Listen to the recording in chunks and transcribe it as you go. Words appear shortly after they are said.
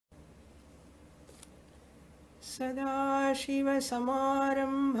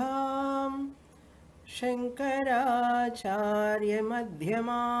सदाशिवसमारम्भां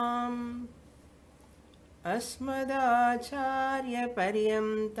शङ्कराचार्यमध्यमाम्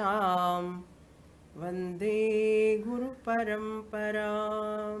अस्मदाचार्यपर्यन्तां वन्दे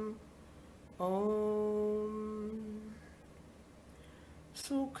गुरुपरम्पराम्। ॐ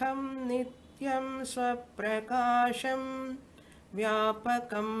सुखं नित्यं स्वप्रकाशं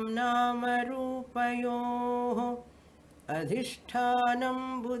व्यापकं नामरूपयोः अधिष्ठानं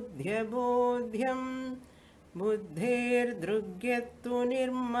बुद्ध्यबोध्यं बुद्धेर्दृग्यत्तु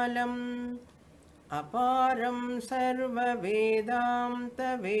निर्मलम् अपारं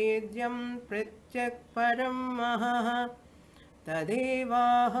सर्ववेदान्तवेद्यं प्रत्यक्परं महः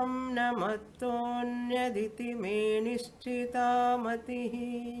तदेवाहं न मत्तोऽन्यदिति मे निश्चिता मतिः।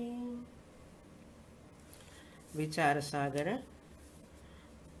 Vichara Sagara,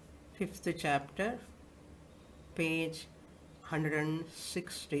 5th chapter, page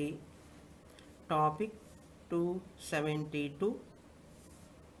 160, topic 272,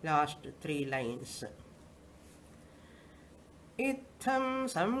 last 3 lines. इत्थं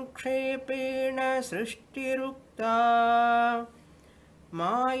संक्षेपेण सृष्टिरुक्ता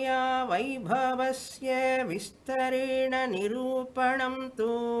माया वैभवस्य विस्तरेण निरूपणं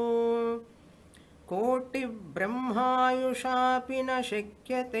तु कोटिब्रह्मायुषापि न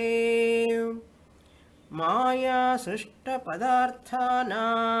शक्यते। माया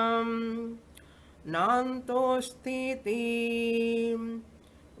सृष्टपदार्थानां नान्तोऽस्तीति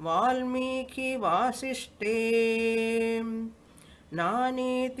वाल्मीकिवासिष्ठे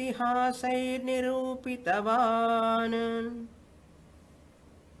नानेतिहासैर्निरूपितवान्।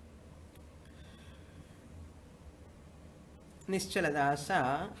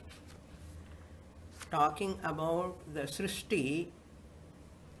 Nischala talking about the Srishti,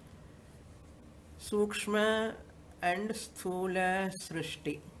 Sukshma and Sthula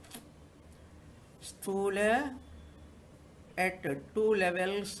Srishti. Sthula at 2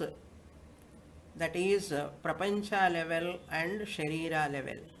 levels, that is Prapancha level and Sharira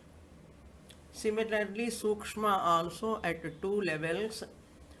level. Similarly, Sukshma also at 2 levels,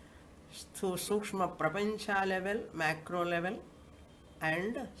 Sukshma Prapancha level, macro level,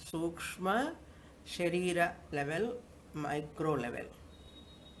 and Sukshma Sharira level, micro level.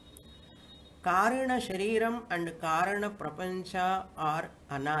 Karana Shariram and Karana Prapancha are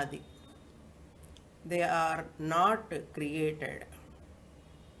Anadi. They are not created.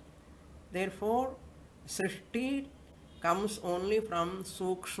 Therefore, Srishti comes only from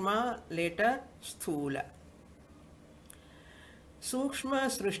Sukshma, later Sthula. Sukshma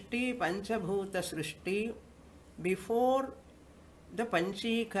Srishti, Panchabhuta Srishti, before the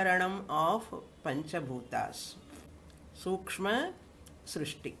Panchikaranam of Panchabhutas. Sukshma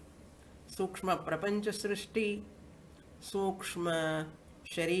Srishti, Sukshma Prapancha Srishti, Sukshma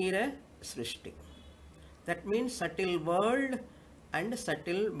Sharira Srishti. That means subtle world and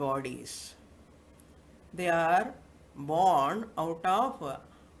subtle bodies. They are born out of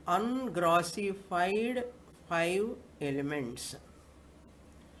ungrossified 5 elements.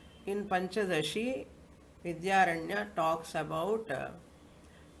 In Panchadashi, Vidyaranya talks about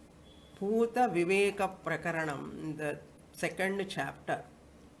Bhuta Viveka Prakaranam in the 2nd chapter,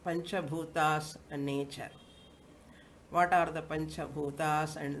 Panchabhutas and nature. What are the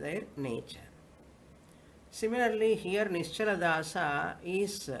Panchabhutas and their nature? Similarly, here Nischala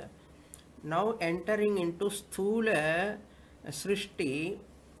is now entering into Sthula Srishti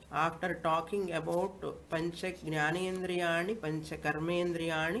after talking about Pancha Jnanendriyani, Pancha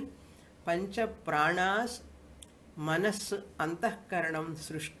Karmendriyani, Pancha Pranas, Manas, Antahkaranam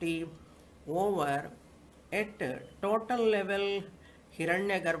Srishti over at total level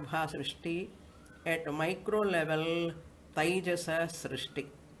Hiranyagarbha Srishti, at micro level Taijasa Srishti.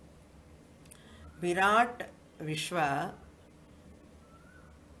 Virat, Vishwa,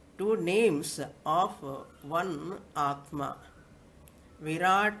 2 names of one Atma.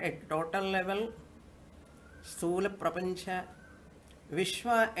 Virat at total level, Sthula Prapancha,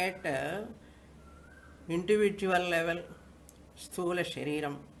 Vishwa at individual level, Sthula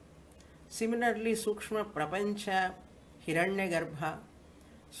Shariram. Similarly, Sukshma Prapancha, Hiranyagarbha,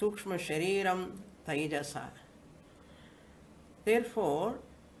 Sukshma Shariram, Taijasa. Therefore,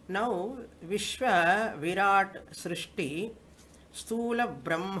 now Vishwa Virat Srishti Sthula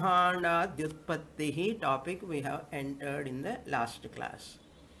Brahmanda Dyutpattihi topic we have entered in the last class.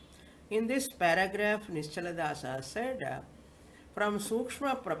 In this paragraph, Nischala said, from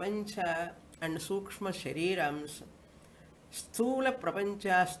Sukshma Prapancha and Sukshma Sharirams, Sthula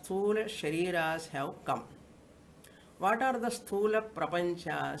Prapancha, Sthula Shariras have come. What are the sthula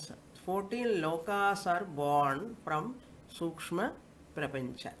prapanchas? 14 lokas are born from Sukshma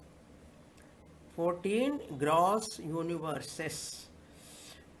prapancha. 14 gross universes.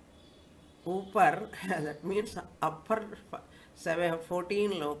 Upar, that means upper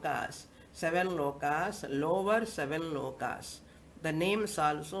 14 lokas, 7 lokas, lower 7 lokas. The names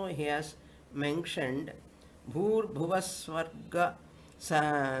also he has mentioned. Bhur Bhuvasvarga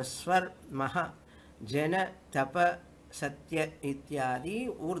Swar Maha Jana Tapa Satya Ityadi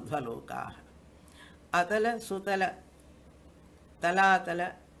Urdhvaloka. Atala Sutala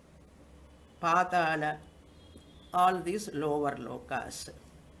Talatala Patala, all these lower lokas.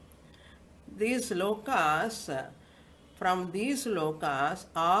 These lokas, from these lokas,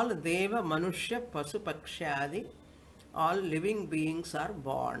 all Deva, Manushya, Pasu, Pakshadi, all living beings are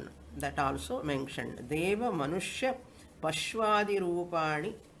born. That also mentioned. Deva, Manushya, Pashvadi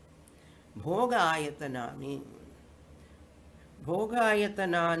Rupani, Bhogayatanani.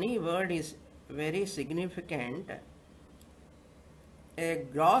 Bhogayatanani word is very significant. A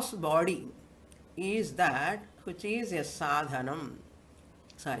gross body is that which is a sadhanam,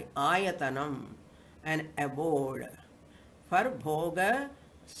 ayatanam, an abode for bhoga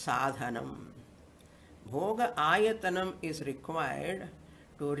sadhanam. Bhoga ayatanam is required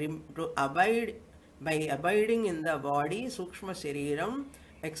to abide, by abiding in the body, sukshma shariram,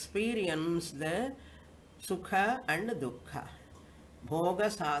 experience the sukha and dukkha. Bhoga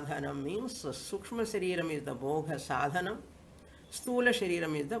sadhanam means sukshma shariram is the bhoga sadhanam, sthula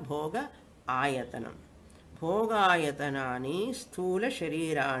shariram is the bhoga ayatanam. Bhogayatanani sthula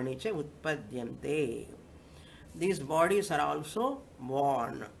sharirani cha utpadyante. These bodies are also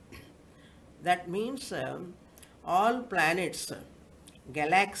born. That means all planets,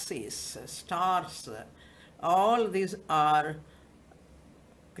 galaxies, stars, all these are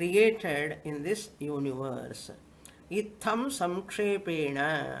created in this universe. Itham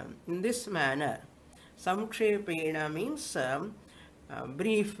samkshepena, in this manner. Samkshepena means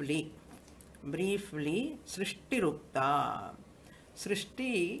briefly. Briefly, Srishti Rukta.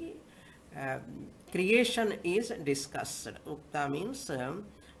 Srishti, creation is discussed. Ukta means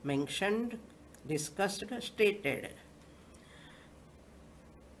mentioned, discussed, stated.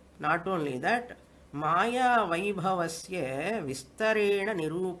 Not only that, Maya Vaibhavasya Vistarena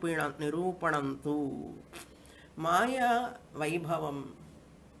Nirupanantu. Maya Vaibhavam.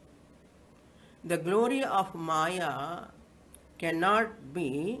 The glory of Maya cannot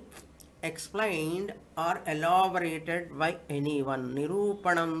be explained or elaborated by anyone.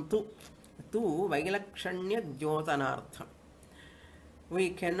 Nirupanantu tu Vailakshanya Jyotanartham.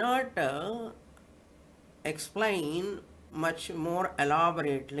 We cannot explain much more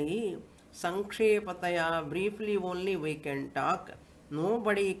elaborately. Sankshepataya, briefly only we can talk.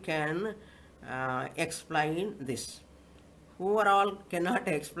 Nobody can explain this. Who are all cannot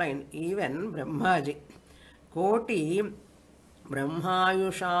explain? Even Brahmaji. Koti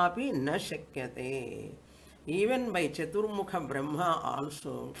Brahmayushapi na shakyate. Even by Chaturmukha Brahma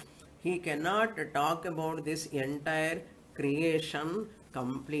also, he cannot talk about this entire creation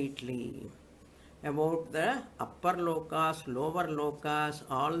completely. About the upper lokas, lower lokas,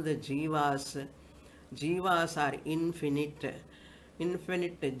 all the jivas. Jivas are infinite.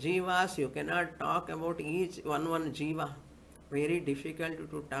 Infinite jivas, you cannot talk about each one jiva. Very difficult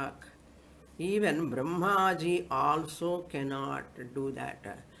to talk. Even Brahmaji also cannot do that.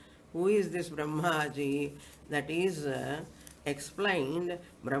 Who is this Brahmaji? That is explained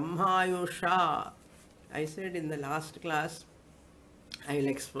Brahmayusha. I said in the last class, I will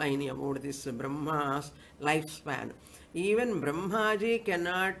explain about this Brahma's lifespan. Even Brahmaji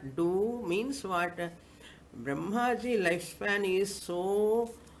cannot do, means what? Brahmaji lifespan is so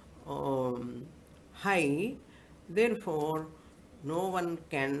high, therefore no one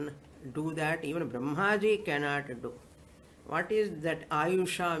can do that. Even Brahmaji cannot do. What is that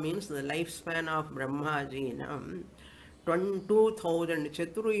Ayusha means? The lifespan of Brahmaji. 2000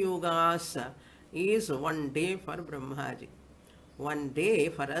 Chaturayugas is 1 day for Brahmaji. 1 day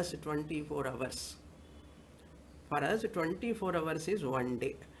for us 24 hours. For us 24 hours is 1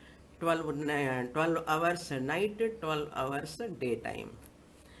 day. 12 hours night, 12 hours daytime.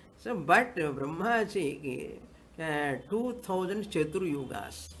 So, but Brahmaji 2000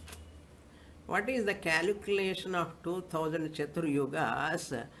 Chaturayugas. What is the calculation of 2000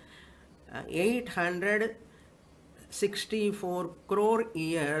 Chaturayugas? 864 crore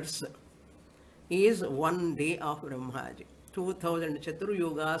years is 1 day of Brahmaji. 2000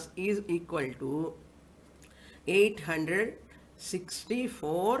 Chaturayugas is equal to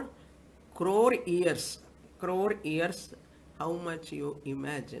 864 crore years. Crore years, how much you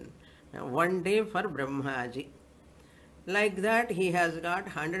imagine? 1 day for Brahmaji. Like that, he has got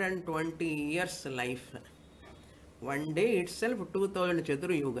 120 years life. One day itself 2000 Chatur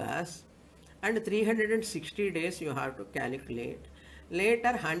Yugas, and 360 days you have to calculate.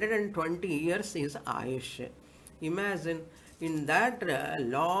 Later 120 years is Ayush. Imagine, in that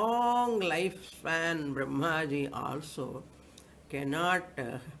long lifespan, Brahmaji also cannot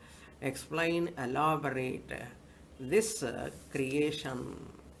explain, elaborate this creation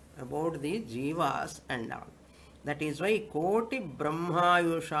about the jivas and all. That is why Koti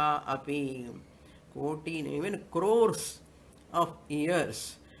Brahmayusha api, Koti, even crores of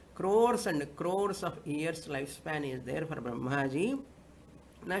years, crores and crores of years lifespan is there for Brahmaji.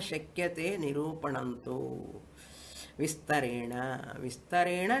 Na shakyate nirupanantu. Vistarena,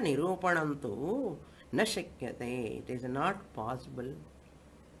 Vistarena nirupanantu na shakyate. It is not possible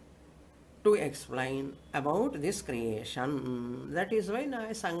to explain about this creation. That is why now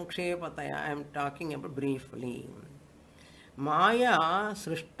Sankshepataya I am talking about briefly. Maya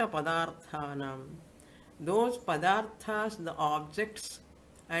Srishta Padarthanam. Those Padarthas, the objects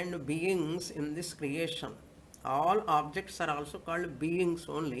and beings in this creation. All objects are also called beings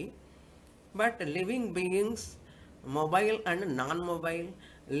only. But living beings, mobile and non-mobile,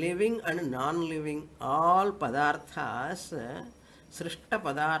 living and non-living, all Padarthas, Srishta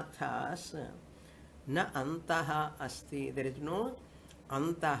Padarthas, na antaha asti. There is no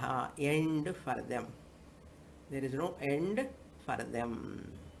antaha, end for them. There is no end for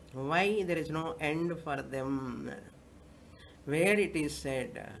them. Why there is no end for them? Where it is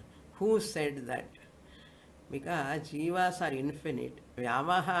said? Who said that? Because jivas are infinite.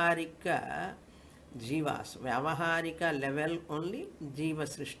 Vyavaharika jivas. Vyavaharika level only jiva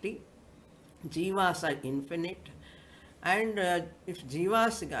srishti. Jivas are infinite. And if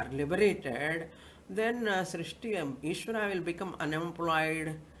jivas are liberated, then Srishti, Ishvara will become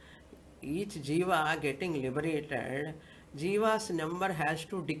unemployed. Each jiva getting liberated, jiva's number has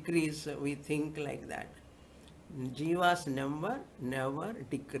to decrease. We think like that. Jiva's number never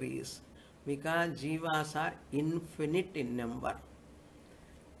decrease because jivas are infinite in number.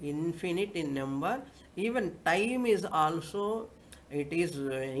 Infinite in number. Even time is also, it is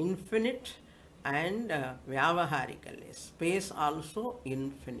infinite. And vyavaharically, space also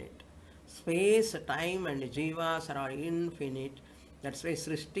infinite. Space, time and jivas are infinite. That's why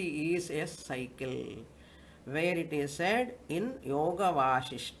Srishti is a cycle. Where it is said in Yoga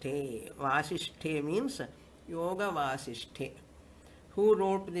Vasishthe. Vasishthe means Yoga Vasishthe. Who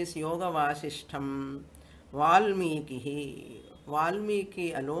wrote this Yoga Vasishtham? Valmiki.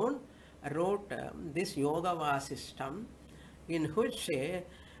 Valmiki alone wrote this Yoga Vasishtham, in which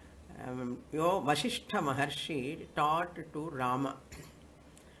Vasishtha Maharshi taught to Rama.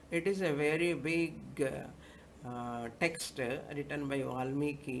 It is a very big text written by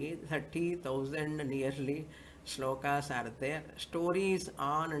Valmiki. 30,000 nearly slokas are there. Stories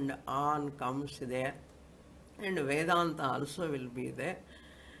on and on comes there. And Vedanta also will be there.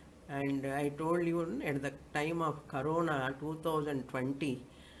 And I told you at the time of Corona 2020,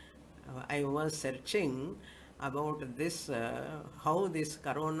 I was searching about this, how this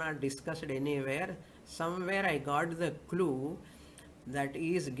corona discussed anywhere. Somewhere I got the clue that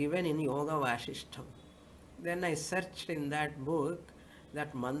is given in Yoga Vasishtham. Then I searched in that book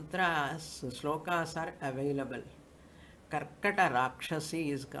that mantras, slokas are available. Karkata Rakshasi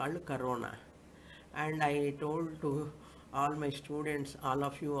is called Corona. And I told to all my students, all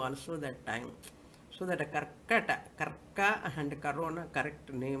of you also that time. So that Karkata, Karka and Corona,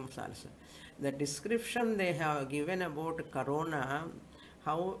 correct names also. The description they have given about Corona,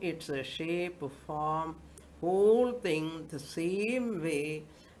 how its shape, form, whole thing, the same way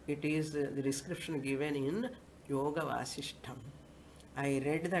it is the description given in Yoga Vasishtham. I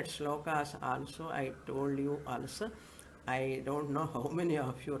read that slokas also, I told you also. I don't know how many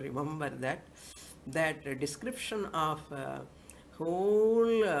of you remember that. That description of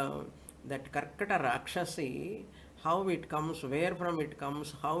whole that Karkata Rakshasi, how it comes, where from it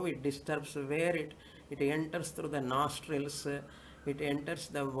comes, how it disturbs, where it enters through the nostrils, it enters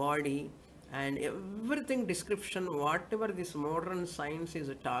the body, and everything description, whatever this modern science is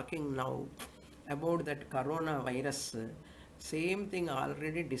talking now about that coronavirus, same thing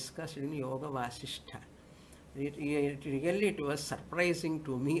already discussed in Yoga Vasishtha. It was surprising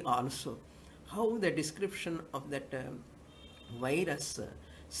to me also, how the description of that virus,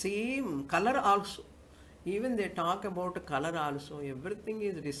 same color also. Even they talk about color also, everything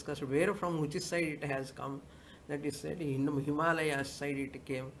is discussed, where from which side it has come. That is said, in the Himalaya side it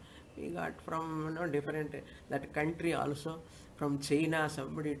came. We got from different, that country also, from China,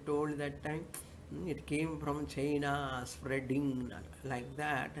 somebody told that time, it came from China, spreading like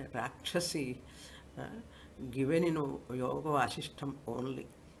that, Rakshasi. given in Yoga Vasishtham only.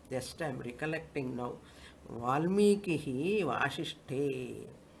 Just I am recollecting now. Valmikihi Vasishthe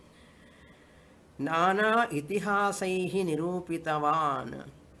Nana Itihasaihi Nirupitavan.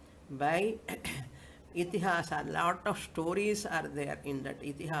 By Itihasa, lot of stories are there in that.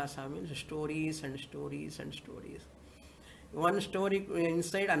 Itihasa means stories and stories and stories. One story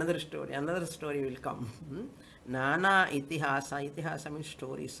inside another story will come. Nana Itihasa, Itihasa means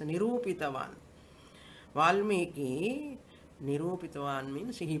stories. Nirupitavan. Valmiki, Nirupitavan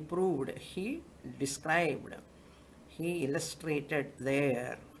means he proved, he described, he illustrated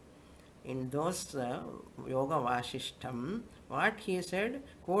there. In those Yoga Vasishtham, what he said,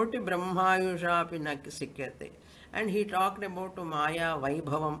 Koti Brahmayushapi Sikyate. And he talked about Maya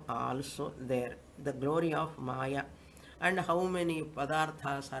Vaibhavam also there, the glory of Maya, and how many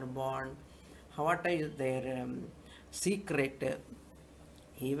Padarthas are born, what is their secret.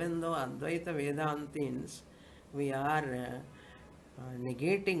 Even though Advaita Vedantins, we are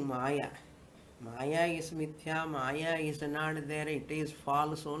negating Maya. Maya is mithya, Maya is not there, it is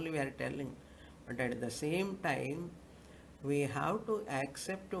false only we are telling. But at the same time, we have to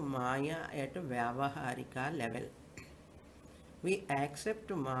accept Maya at Vyavaharika level. We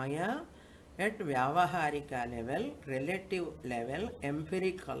accept Maya at Vyavaharika level, relative level,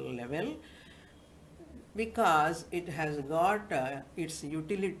 empirical level, because it has got its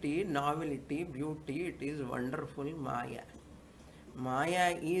utility, novelty, beauty, it is wonderful Maya.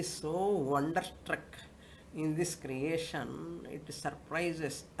 Maya is so wonderstruck in this creation, it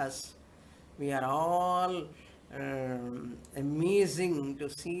surprises us. We are all amazing to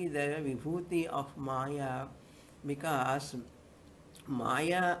see the vibhuti of Maya, because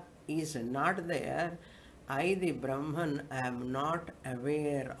Maya is not there. I, the Brahman, am not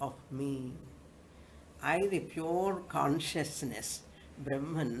aware of me. I, the pure consciousness,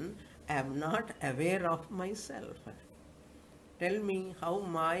 Brahman, am not aware of myself. Tell me how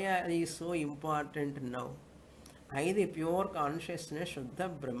Maya is so important now. I, the pure consciousness, Shuddha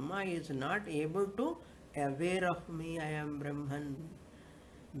Brahma, is not able to aware of me, I am Brahman.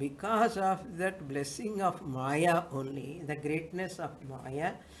 Because of that blessing of Maya only, the greatness of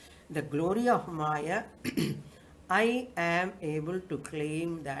Maya, the glory of Maya, I am able to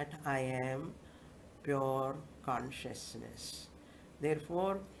claim that I am pure consciousness.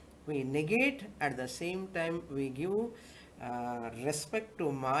 Therefore, we negate, at the same time we give respect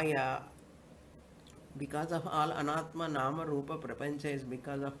to Maya, because of all Anatma, Nama, Rupa, Prapancha is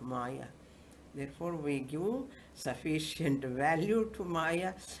because of Maya. Therefore, we give sufficient value to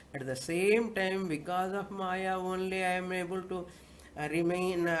Maya. At the same time, because of Maya only, I am able to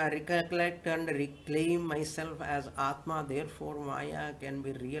remain, recollect and reclaim myself as Atma. Therefore, Maya can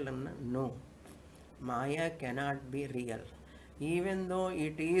be real. No, Maya cannot be real. Even though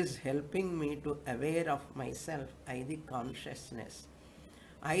it is helping me to aware of myself, I the consciousness.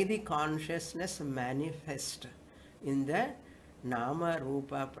 I the consciousness manifest in the Nama,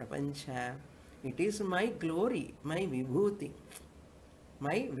 Rupa, Prapancha. It is my glory, my vibhuti.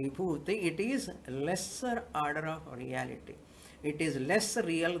 My vibhuti, it is lesser order of reality. It is less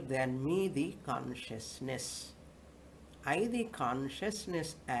real than me, the consciousness. I, the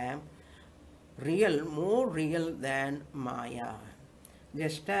consciousness, am real, more real than Maya.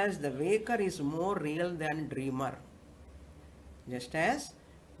 Just as the waker is more real than dreamer. Just as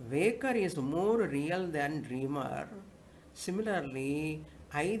waker is more real than dreamer, similarly,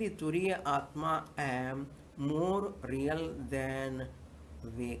 I, the Turiya Atma, am more real than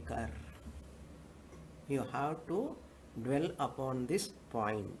waker. You have to dwell upon this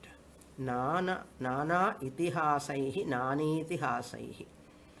point. Nana itihasaihi, nani itihasaihi.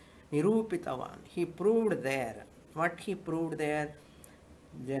 Nirupitavan. He proved there. What he proved there?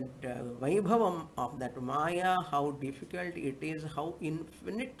 That Vaibhavam of that Maya, how difficult it is, how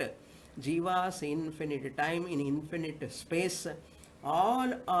infinite, Jivas infinite, time in infinite space,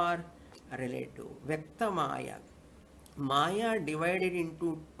 all are relative. Vyakta Maya. Maya divided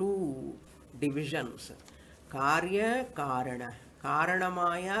into two divisions. Karya, Karana. Karana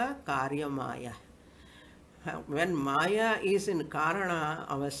Maya, Karya Maya. When Maya is in Karana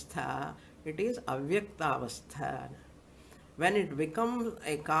Avastha, it is Avyakta Avastha. When it becomes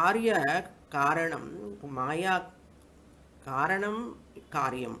a Karya, Karanam, Maya, Karanam,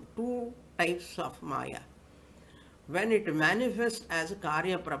 Karyam, two types of Maya. When it manifests as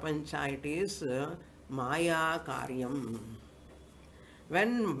Karya Prapancha, it is Maya Karyam.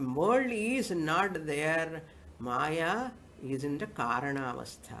 When world is not there, Maya is in the Karana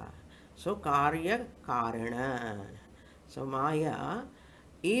Avastha. So Karya Karana. So Maya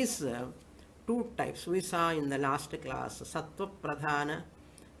is two types. We saw in the last class, Sattva Pradhana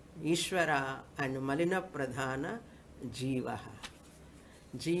Ishvara and Malina Pradhana Jiva.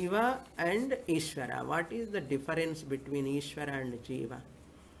 Jiva and Ishvara. What is the difference between Ishvara and Jiva?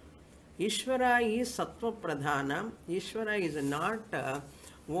 Ishvara is Sattva Pradhana. Ishvara is not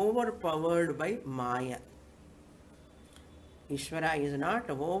overpowered by Maya. Ishvara is not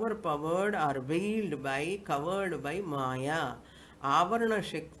overpowered or veiled by, covered by Maya. Avarana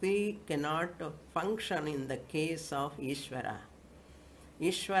Shakti cannot function in the case of Ishvara.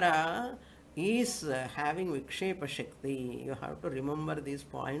 Ishvara is having Vikshepa Shakti. You have to remember these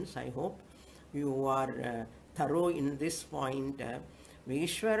points. I hope you are thorough in this point.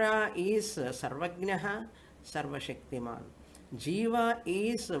 Ishvara is Sarvagnaha, Sarvashaktiman. Jiva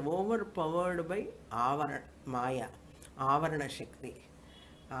is overpowered by Maya, Avarana Shakti.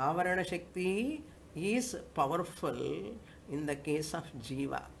 Avarana Shakti is powerful in the case of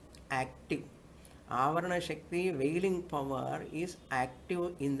Jiva, active. Avarana Shakti, veiling power, is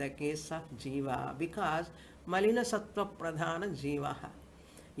active in the case of Jiva because Malina Sattva Pradhana Jiva.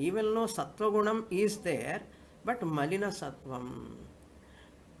 Even though Sattva Gunam is there, but Malina Sattvam.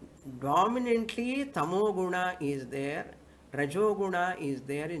 Dominantly Tamo Guna is there, Rajo Guna is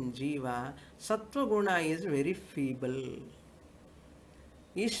there in Jiva, Sattva Guna is very feeble.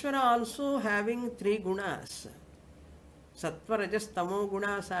 Ishvara also having three gunas. Sattva, Rajas, Tamo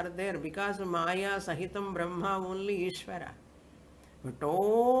gunas are there because Maya, Sahitam, Brahma, only Ishvara.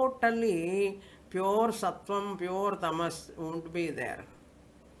 Totally pure Sattvam, pure Tamas won't be there.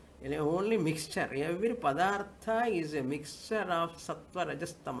 Only mixture. Every Padartha is a mixture of Sattva,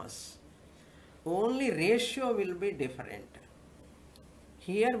 Rajas, Tamas. Only ratio will be different.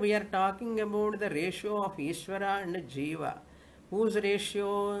 Here we are talking about the ratio of Ishvara and Jiva. Whose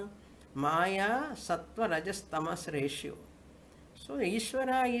ratio? Maya, Sattva, Rajas, Tamas ratio. So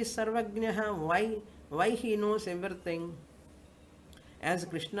Ishvara is Sarvagnaha. Why he knows everything? As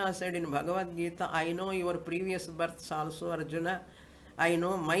Krishna said in Bhagavad Gita, I know your previous births also, Arjuna. I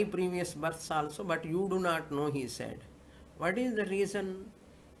know my previous births also, but you do not know, he said. What is the reason?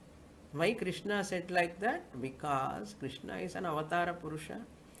 Why Krishna said like that? Because Krishna is an Avatara Purusha.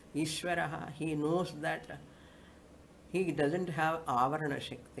 Ishvaraha, he knows that he doesn't have Avarana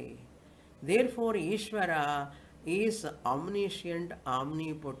Shakti. Therefore, Ishvara is omniscient,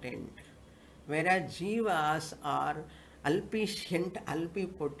 omnipotent. Whereas Jivas are alpiscient,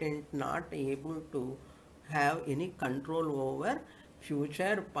 alpipotent, not able to have any control over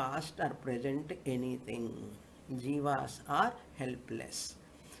future, past or present anything. Jivas are helpless.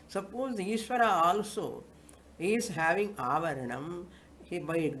 Suppose Ishvara also is having Avaranam,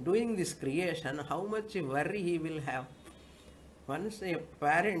 by doing this creation, how much worry he will have? Once a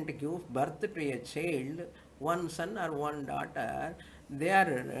parent gives birth to a child, one son or one daughter, they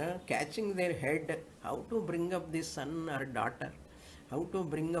are catching their head how to bring up this son or daughter, how to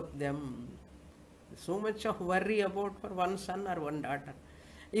bring up them. So much of worry about for one son or one daughter.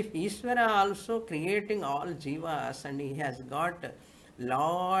 If Ishvara also creating all Jivas and he has got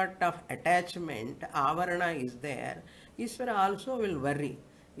lot of attachment, Avarana is there, Ishvara also will worry.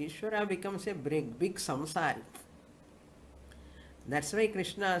 Ishvara becomes a big samsari. That's why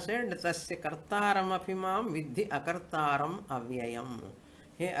Krishna said, Tasya kartaram apimam vidhi akartaram avyayam.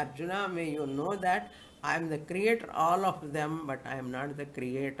 Hey Arjuna, may you know that I am the creator all of them, but I am not the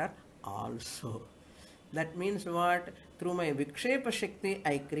creator also. That means what? Through my Vikshepa Shakti,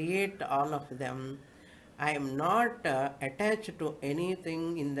 I create all of them. I am not attached to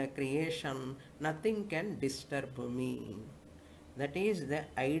anything in the creation. Nothing can disturb me. That is the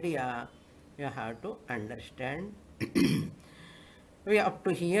idea you have to understand. Up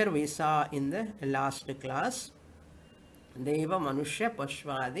to here we saw in the last class, Deva, Manushya,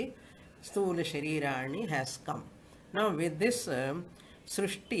 Pashvadi, Sthula Sharirani has come. Now with this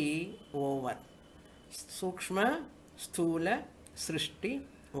Srishti over. Sukshma, Sthula, Srishti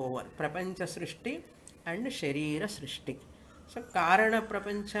over. Prapancha Srishti and Sharira Srishti. So Karana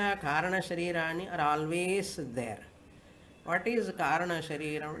Prapancha, Karana Sharirani are always there. What is Karana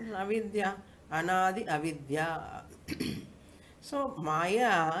Sharirani? Avidya, Anadi Avidya. So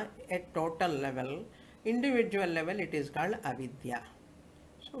Maya at total level, individual level, it is called Avidya.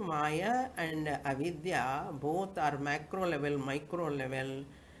 So Maya and Avidya both are macro level, micro level.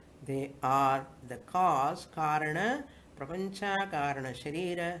 They are the cause, Karana, Prapancha, Karana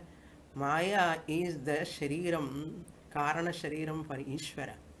Sharira. Maya is the Shariram, Karana Shariram for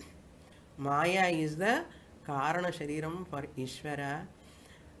Ishvara. Maya is the Karana Shariram for Ishvara.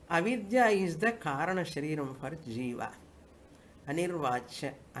 Avidya is the Karana Shariram for Jiva.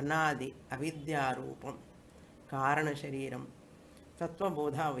 Anirvacha, Anadi, Avidya Rupam, Karana Shariram, Tattva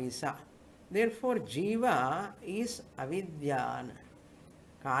Bodha Visa. Therefore, Jiva is Avidyan.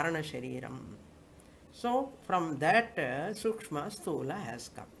 Karana Shariram. So from that Sukshma Sthula has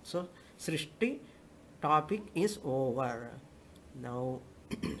come. So Srishti topic is over. Now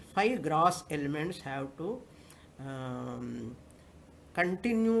 5 gross elements have to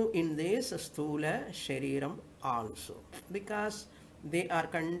continue in this Sthula Shariram also, because they are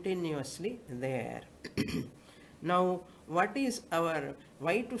continuously there. Now what is our,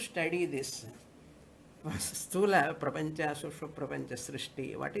 why to study this Sthula Prapancha, Sushma Prapancha,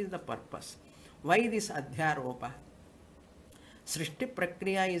 Srishti? What is the purpose? Why this Adhyaropa? Srishti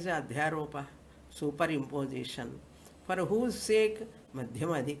Prakriya is Adhyaropa, superimposition. For whose sake?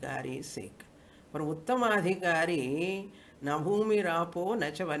 Madhyamadhikari's sake. For Uttamadhikari, na bhumi rapo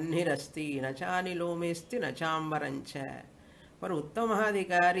na cha vannirasti, na cha anilomesti, na cha ambarancha. For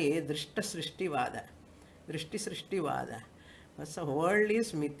Uttamadhikari, Drishta Srishti Vada. Drishti Srishti Vada. So world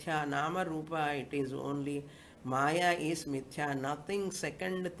is mithya, nama rupa, it is only, maya is mithya, nothing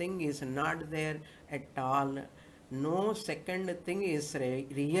second thing is not there at all. No second thing is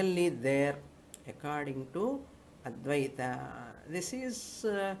really there according to Advaita. This is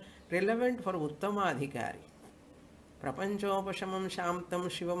relevant for Uttamadhikari. Prapanchopashamam shamtam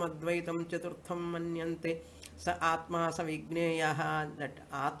shivam advaitam chaturtham manyante sa atma sa vigneyaha, that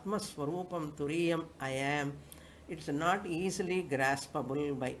atma swarupam turiyam I am. It's not easily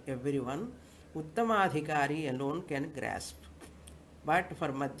graspable by everyone. Uttamadhikari alone can grasp. But for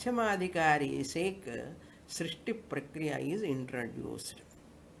Madhyamadhikari's sake, Srishti Prakriya is introduced.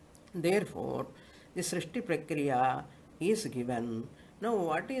 Therefore, the Srishti Prakriya is given. Now,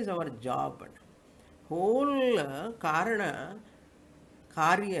 what is our job? Whole Karana,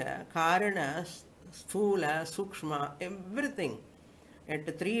 Karya, Karana, Sthula, Sukshma, everything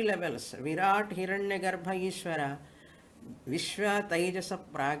at 3 levels, Virat, Hiranyagarbha, Ishvara, Vishwa, Taijasa,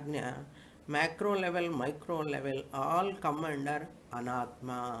 Prajna, macro level, micro level, all come under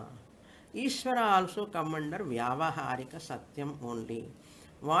Anatma. Ishvara also come under Vyavaharika Satyam only.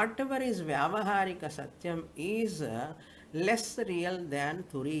 Whatever is Vyavaharika Satyam is less real than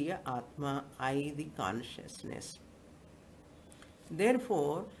Turiya Atma, I, the consciousness.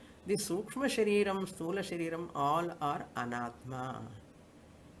 Therefore, the Sukshma Shariram, Sthula Shariram, all are Anatma.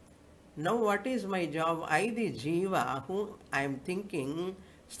 Now what is my job? I, the Jiva, who I am thinking,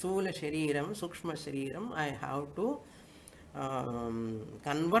 Sthula Shariram, Sukshma Shariram, I have to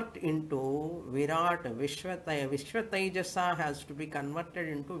convert into Virat, Vishwataijasa has to be converted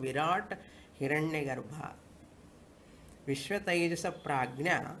into Virat Hiranyagarbha. Vishwataijasa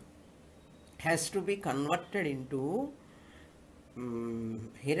Prajna has to be converted into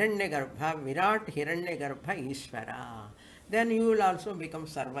Hiranyagarbha, Virat Hiranyagarbha Ishvara. Then you will also become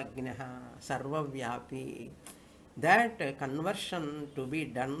Sarvagnaha, Sarvavyapi. That conversion to be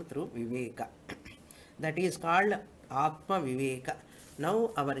done through Viveka. That is called Atma Viveka.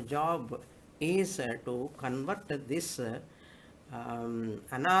 Now our job is to convert this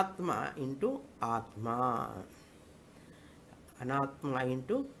Anatma into Atma. Anatma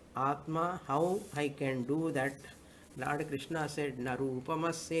into Atma. How I can do that? Lord Krishna said,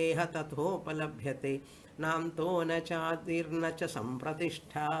 Narupamasseha tathopalabhyate namto na chadirna cha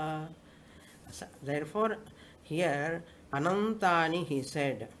sampratishtha. Therefore, here Anantani he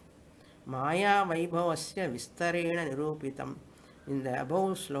said, Maya Vaibhavasya Vistarena Nirupitam. In the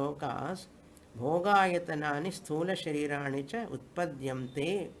above slokas, Bhogayatanani Sthula Sharirani cha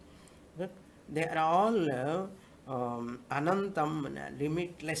Utpadyamte. They are all Anantam,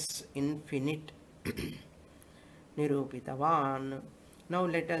 limitless, infinite. Nirupitavan. Now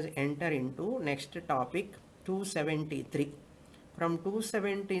let us enter into next topic, 273. From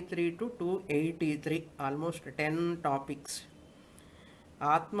 273 to 283, almost 10 topics.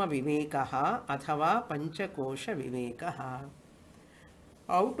 Atma Vivekaha Athava Panchakosha Vivekaha.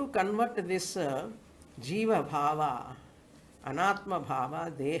 How to convert this Jiva Bhava, Anatma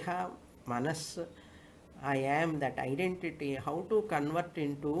Bhava, Deha, Manas, I am, that identity, how to convert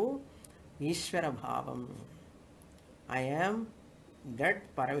into Ishvara Bhavam. I am that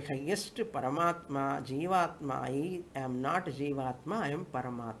highest Paramatma, Jivatma. I am not Jivatma, I am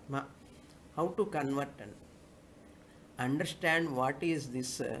Paramatma. How to convert? Understand what is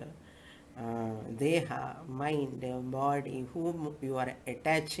this Deha, mind, body, whom you are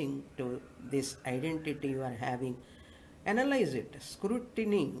attaching to this identity you are having. Analyze it.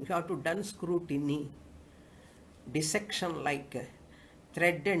 Scrutiny. You have to done scrutiny. Dissection like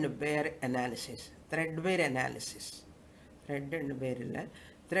thread and bear analysis. Threadbare analysis.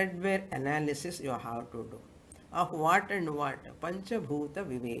 Threadbare analysis you have to do. Of what and what? Panchabhuta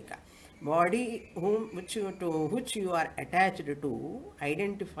Viveka. Body to which you are attached to,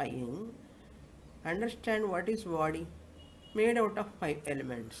 identifying. Understand what is body. made out of 5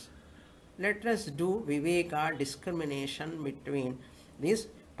 elements. Let us do viveka, discrimination between these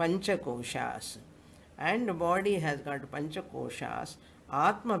panchakoshas. And body has got panchakoshas,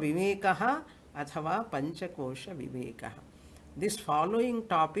 atma vivekaha athava panchakosha vivekaha. This following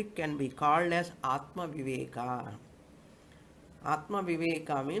topic can be called as atma viveka. Atma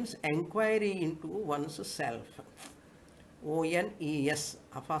viveka means enquiry into one's self. O-N-E-S,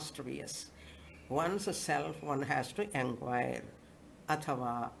 apostrophe S. One's self one has to enquire.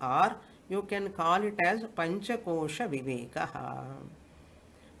 Athava, or you can call it as panchakosha vivekaha.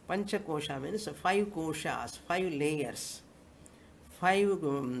 Panchakosha means 5 koshas, 5 layers, 5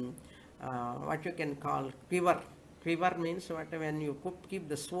 what you can call quiver. Quiver means what, when you keep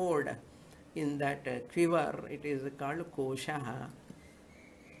the sword in that quiver, it is called kosha.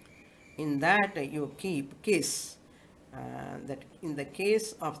 In that you keep case. That in the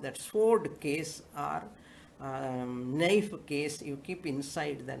case of that sword case or knife case, you keep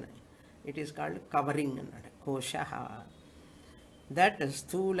inside the knife. It is called covering, kosha. That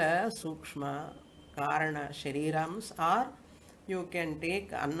sthula, sukshma, karana, sharirams, or you can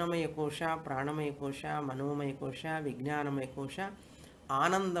take annamaya kosha, pranamaya kosha, manomaya kosha, vijnanamaya kosha,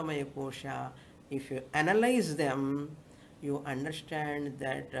 anandamaya kosha. If you analyze them, you understand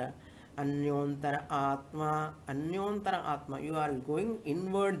that Anyontara Atma, you are going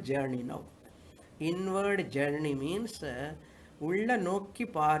inward journey now. Inward journey means ulla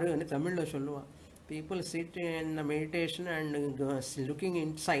nokki paru ani Tamil lo solluva. People sit in the meditation and looking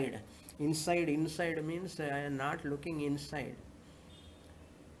inside. Inside means not looking inside.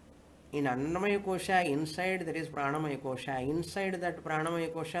 In Annamaya Kosha, inside there is Pranamaya Kosha. Inside that Pranamaya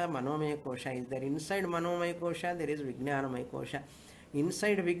Kosha, Manomaya Kosha is there. Inside Manomaya Kosha, there is Vijnanamaya Kosha.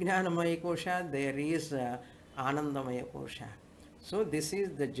 Inside Vijnanamaya Kosha, there is Anandamaya Kosha. So this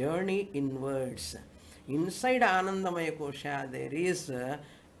is the journey inwards. Inside Anandamaya Kosha, there is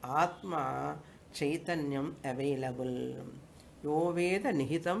Atma Chaitanyam available. Yo Veda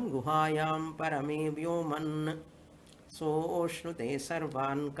Nihitam Guhayam Parame Vyoman Soshnute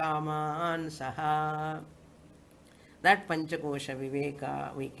Sarvan Kaman Saha. That Panchakosha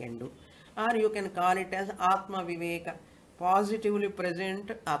Viveka we can do. Or you can call it as Atma Viveka. Positively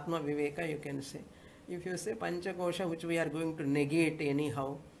present Atma Viveka you can say. If you say Panchakosha which we are going to negate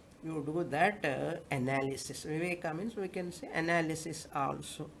anyhow, you do that analysis. Viveka means we can say analysis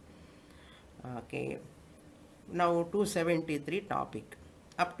also. Okay. Now 273 topic.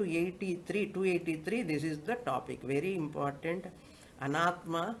 Up to 283, this is the topic. Very important.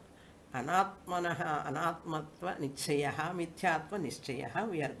 Anatma, anatmanaha, anatmatva nichyaha, mithyatva nichyaha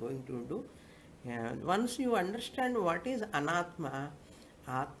we are going to do. Once you understand what is anatma,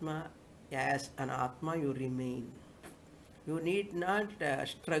 atma, as an atma you remain. You need not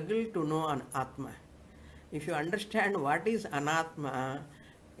struggle to know an atma. If you understand what is anatma,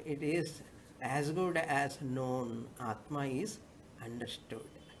 it is as good as known. Atma is understood.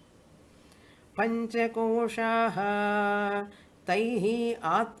 Panchakoshaha taihi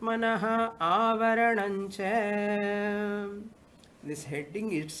atmanaha avaranancha. This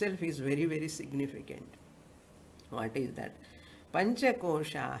heading itself is very, very significant. What is that?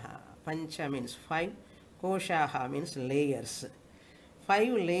 Panchakoshaha. Pancha means 5. Koshaha means layers.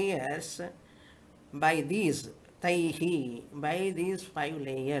 5 layers. By these, taihi, by these 5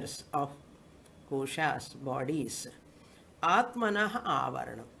 layers of koshas, bodies, atmanaha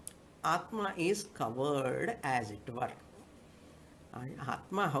avaranam. Atma is covered as it were. And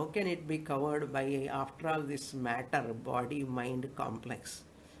Atma, how can it be covered by, after all, this matter, body, mind complex?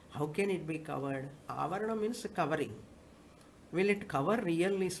 How can it be covered? Avarana means covering. Will it cover,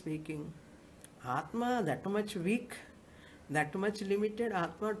 really speaking? Atma that much weak, that much limited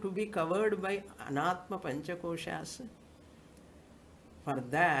Atma to be covered by Anatma Panchakoshas? For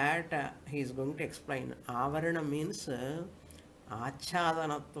that, he is going to explain. Avarana means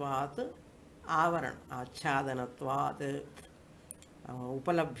Achadanatvat Avarana. Achadanatvat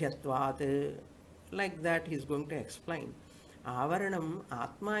Upalabhyatvat, like that he is going to explain. Avaranam,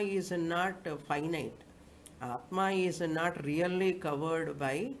 Atma is not finite. Atma is not really covered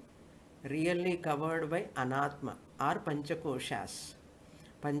by Anatma or Panchakoshas.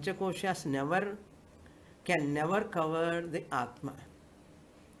 Panchakoshas can never cover the Atma.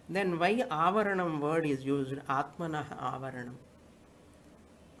 Then why Avaranam word is used? Atmanaha Avaranam.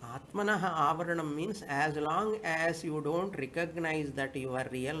 Atmanaha Avaranam means as long as you don't recognize that your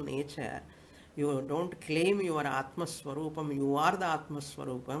real nature, you don't claim your Atma Swarupam, you are the Atma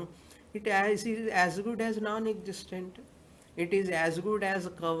Swarupam, it is as good as non-existent. It is as good as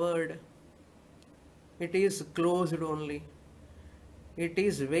covered. It is closed only. It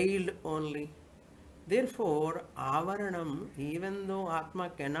is veiled only. Therefore, avaranam, even though Atma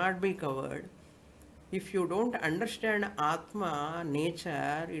cannot be covered, if you don't understand Atma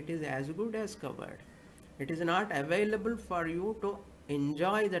nature, it is as good as covered. It is not available for you to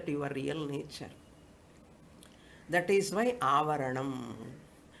enjoy that your real nature. That is why avaranam.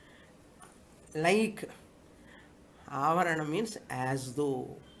 Like, avaranam means as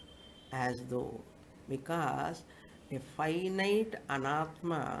though, because a finite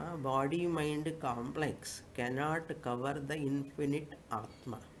anatma body mind complex cannot cover the infinite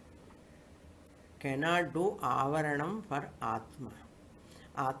atma, cannot do avaranam for atma.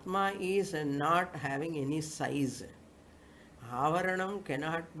 Atma is not having any size. Avaranam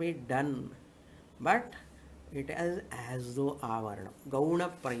cannot be done, but it is as though avaranam. Gauna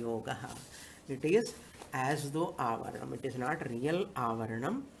prayoga. It is as though avaranam. It is not real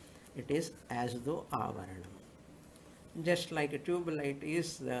avaranam. It is as though avaranam. Just like a tube light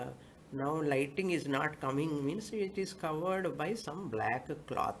is now lighting is not coming, means it is covered by some black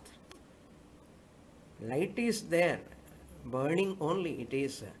cloth. Light is there, burning only. It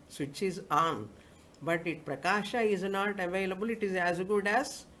is switch is on, but it prakasha is not available. It is as good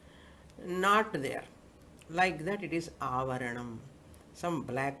as not there. Like that, it is avaranam, some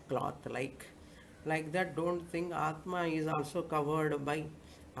black cloth like that. Don't think atma is also covered by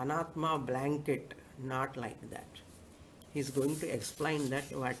anatma blanket. Not like that. He is going to explain that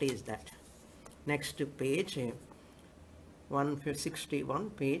what is that. Next page, 161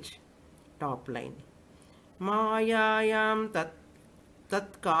 page, top line. Mayayam tat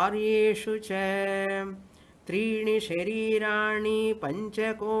karyeshu cha त्रीणि शरीराणि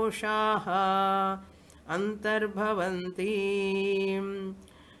पंचकोशाः अंतर्भवन्ति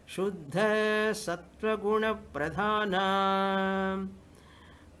शुद्ध सत्वगुण प्रधाना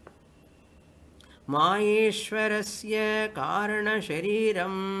मायेश्वरस्य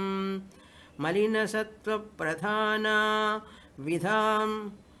कारणशरीरं मलिनसत्वप्रधाना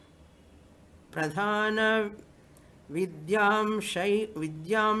प्रधान विद्यांशः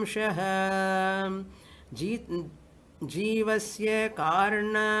जीवस्य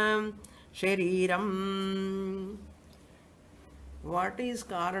कारणशरीरम्. What is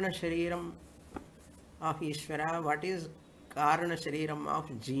कारणशरीरम् of Ishvara? What is कारणशरीरम् of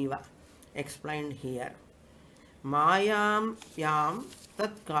Jiva? Explained here. Mayam yam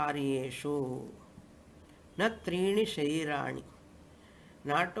tat karyeshu na trini sharirani.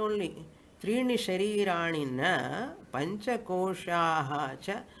 Not only trini sharirani na panchakoshaha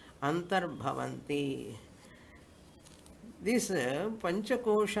cha antarbhavanti. These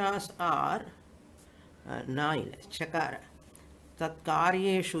panchakoshas are nine, chakara. Tat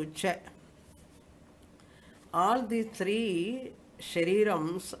karyeshu cha. All the three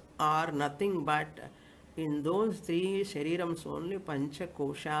sharirams are nothing but in those three sharirams only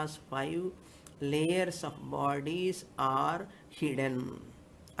panchakoshas, 5 layers of bodies are hidden.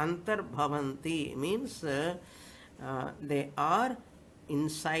 Antarbhavanti means they are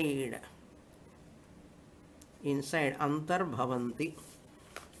inside. Antarbhavanti.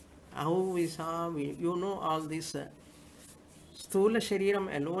 How we saw, you know all this. Sthula shariram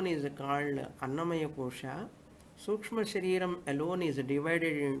alone is called Annamaya Kosha. Sukshma shariram alone is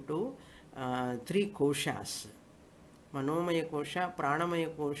divided into 3 koshas. Manomaya kosha, Pranamaya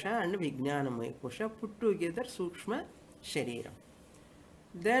kosha and Vijnanamaya kosha put together Sukshma shariram.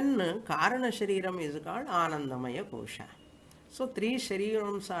 Then Karana shariram is called Anandamaya kosha. So 3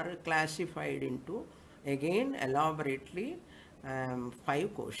 sharirams are classified into, again elaborately, 5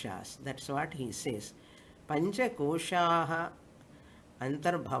 koshas. That's what he says. Pancha koshaha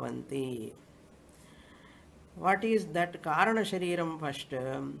antarbhavanti. What is that Karana shariram first?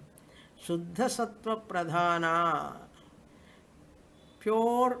 Shuddha sattva pradhana,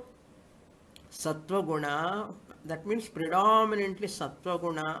 pure sattva guna, that means predominantly sattva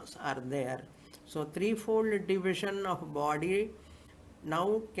gunas are there. So threefold division of body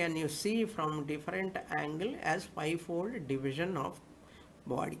now can you see from different angle as fivefold division of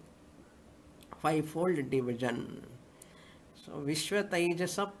body. Fivefold division. So Vishwa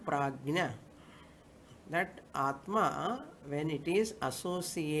Taijasa Prajna, that Atma, when it is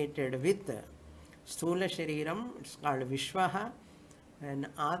associated with Sthula Shariram, it's called Vishwaha. When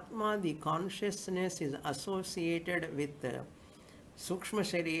Atma, the consciousness, is associated with Sukshma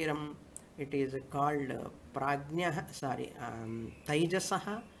Shariram, it is called Prajna,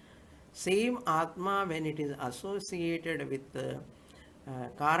 Taijasaha. Same Atma, when it is associated with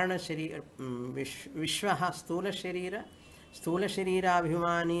Karana Sharira, Vishwaha, Sthula Sharira, Sthula Sharira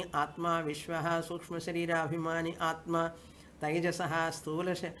Abhimani Atma, Vishwaha, Sukshma Sharira Abhimani Atma, Taijasaha,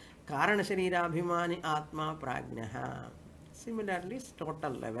 Sthula Karana Sharira Abhimani Atma, Prajnaha. Similarly,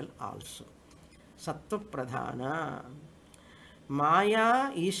 total level also. Sattva Pradhana.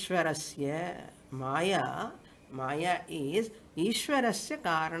 Maya Ishwarasya. Maya is Ishwarasya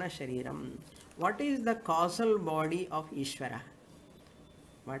Karana Shariram. What is the causal body of Ishvara?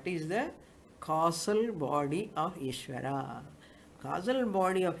 What is the causal body of Ishvara? Causal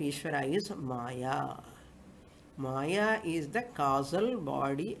body of Ishvara is Maya. Maya is the causal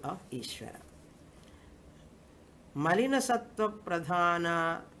body of Ishvara. Malina Sattva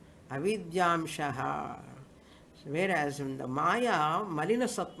Pradhana Avidyamshaha. Whereas in the Maya, Malina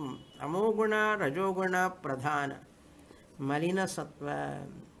Sattva, Tamoguna, Rajoguna, Pradhana. Malina Sattva.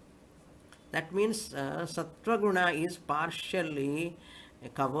 That means Sattva Guna is partially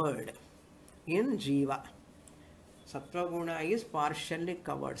covered in Jiva. Sattva Guna is partially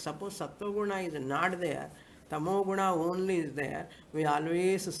covered. Suppose Sattva Guna is not there, Tamoguna only is there, we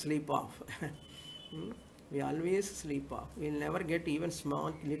always sleep off. We always sleep off. We will never get even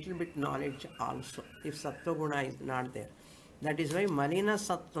small, little bit knowledge also if Sattva Guna is not there. That is why Malina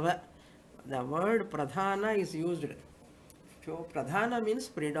Sattva, the word Pradhana is used. So Pradhana means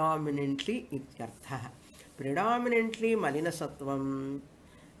predominantly ityartha. Predominantly Malina Sattvam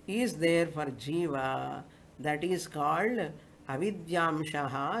is there for Jiva. That is called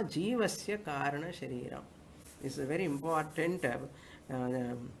Avidyamshaha Jivasya Karana Shariram. This is a very important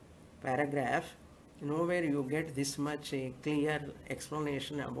paragraph. Nowhere you get this much clear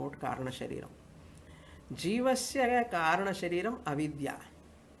explanation about Karana Shariram. Jivasya Karana Shariram Avidya.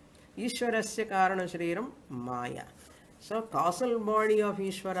 Ishwarasya Karana Shariram Maya. So causal body of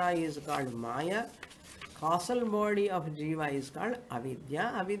Ishvara is called Maya. Causal body of Jiva is called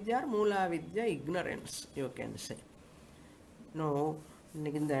Avidya. Avidya or Mula Avidya, ignorance, you can say. Now,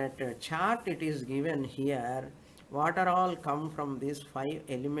 in that chart it is given here, what are all come from these 5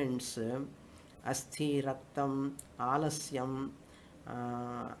 elements? Asthi, Raktam, Alasyam,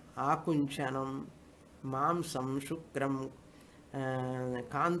 Akunchanam, Mamsam, Shukram,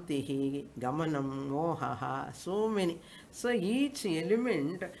 Kantihi, Gamanam, Mohaha, so many. So each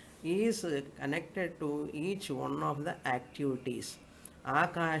element is connected to each one of the activities.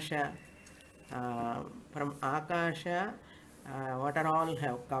 Akasha, from Akasha, what are all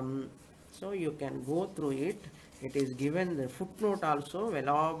have come. So you can go through it. It is given, the footnote also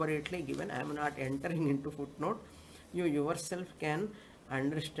elaborately given. I am not entering into footnote. You yourself can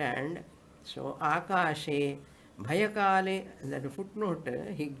understand. So Akashe, Bhayakale, that footnote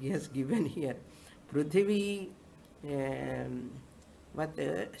he has given here. Prithvi, but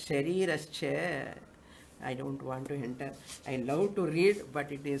Sharirascha, I don't want to enter. I love to read,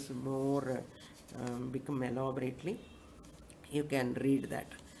 but it is more become elaborately. You can read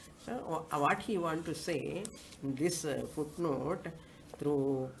that. So what he want to say in this footnote,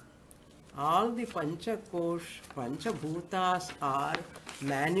 through all the Panchabhutas are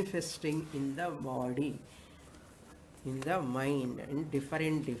manifesting in the body, in the mind, in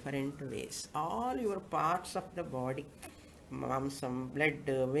different ways. All your parts of the body, mamsam, blood,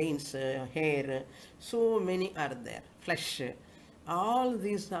 veins, hair, so many are there, flesh. All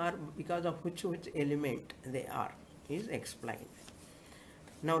these are because of which element they are, is explained.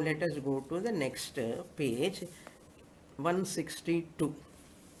 Now let us go to the next page, 162.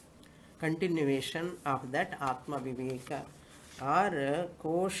 Continuation of that Atma Viveka or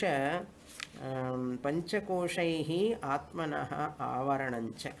Kosha Panchakoshaihi Atmanaha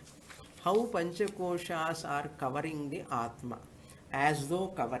Avaranancha. How Panchakoshas are covering the Atma, as though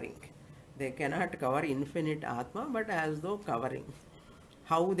covering. They cannot cover infinite Atma, but as though covering.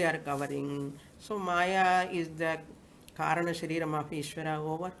 How they are covering? So Maya is the Karana Shariram of Ishvara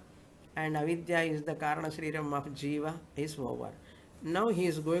over, and Avidya is the Karana Shariram of Jiva is over. Now he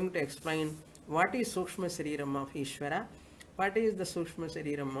is going to explain what is Sukshma Shariram of Ishvara, what is the Sukshma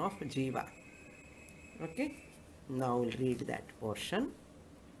Shariram of Jiva. Okay, now we'll read that portion.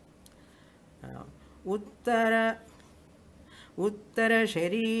 Uttara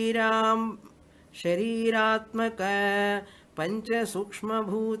Shariratmaka Pancha Sukshma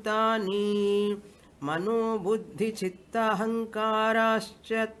Bhutani Mano Buddhi Chitta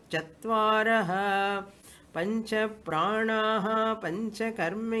Hankarascha Chatvaraha Pancha Pranaha Pancha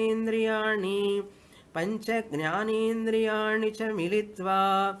Karmendriyani Pancha Jnanendriyani Cha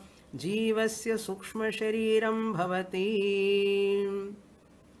Militva Jivasya Sukshma Shariram Bhavati.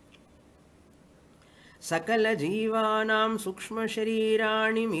 Sakala Jivanam Sukshma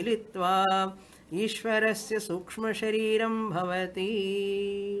Sharirani Militva Ishvarasya Sukshma Shariram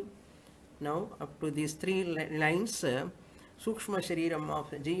Bhavati. Now, up to these 3 lines, Sukshma Shariram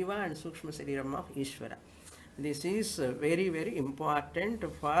of Jiva and Sukshma Shariram of Ishvara. This is very important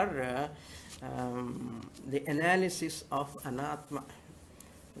for the analysis of Anatma.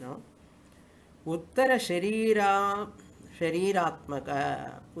 You know, Uttara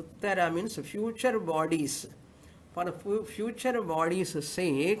Shariratmaka. Uttara means future bodies. For future bodies'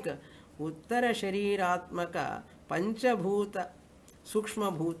 sake, Uttara Shariratmaka Panchabhuta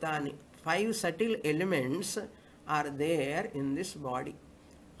Sukshma Bhutani. 5 subtle elements are there in this body.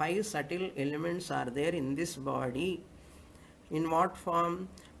 5 subtle elements are there in this body. In what form?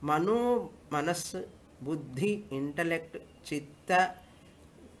 Mano, Manas, Buddhi, Intellect, Chitta,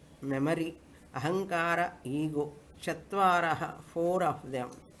 Memory, Ahankara, Ego. Chatvaraha, 4 of them.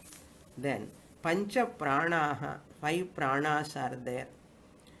 Then Pancha Pranaha, 5 pranas are there.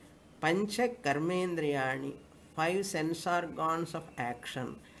 Pancha Karmendriyani, 5 sense organs of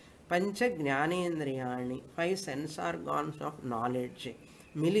action. Pancha Jnanendriyani, 5 sense organs of knowledge.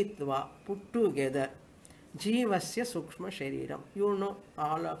 Militva, put together. Jivasya Sukshma Shariram. You know,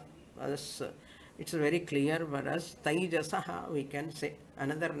 all of us, it's very clear for us. Taijasaha, we can say.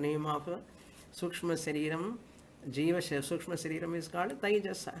 Another name of Sukshma Shariram, Jiva Sukshma Shariram is called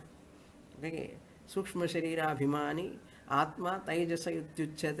Taijasa. Okay. Sukshma Sharira Bhimani, Atma Taijasa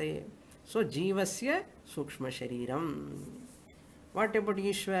Yutyuchate. So, Jivasya Sukshma Shariram. What about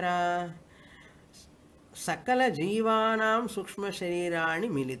Ishvara? Sakala Jivanam Sukshma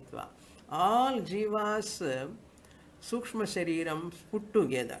Sharirani Militva. All Jivas Sukshma Shariram put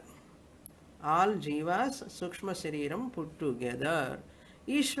together. All Jivas Sukshma Shariram put together.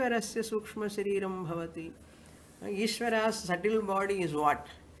 Ishvarasya Sukshma Shariram Bhavati. Ishvara's subtle body is what?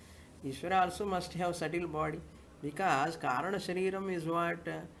 Ishvara also must have subtle body, because Karana Shariram is what?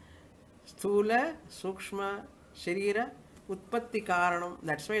 Sthula, Sukshma, Sharira, Utpatti Karanam.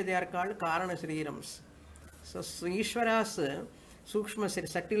 That's why they are called Karana Sharirams. So Ishvara's Sukshma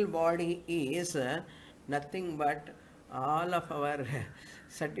subtle body is nothing but all of our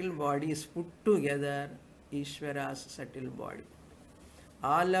subtle bodies put together, Ishvara's subtle body.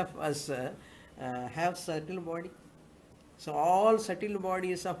 All of us have subtle body. So all subtle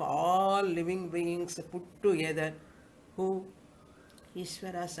bodies of all living beings put together, who?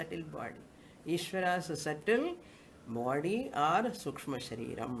 Ishvara's subtle body. Ishvara's subtle body or Sukshma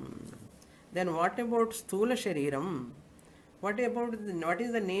Shariram. Then what about Sthula Shariram? What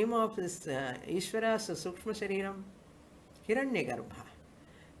is the name of this Ishvara's Sukshma Shariram? Hiranyagarbha.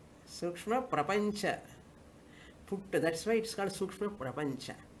 Sukshma Prapancha. That's why it's called Sukshma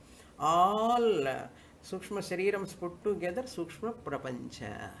Prapancha. All Sukshma Sharirams put together, Sukshma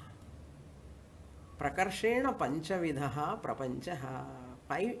Prapancha. Prakarshena Panchavidaha Prapanchaha.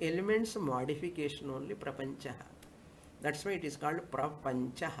 5 elements modification only Prapanchaha. That's why it is called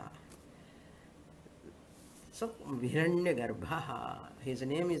Prapanchaha. So, Hiranyagarbha. His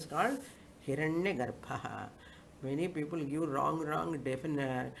name is called Hiranyagarbha. Many people give wrong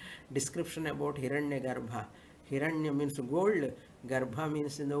description about Hiranyagarbha. Hiranya means gold, Garbha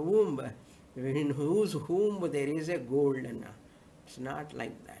means in the womb. In whose womb there is a gold. It's not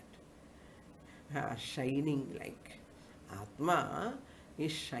like that. Shining like. Atma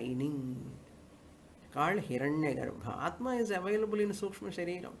is shining. Called Hiranyagarbha. Atma is available in Sukshma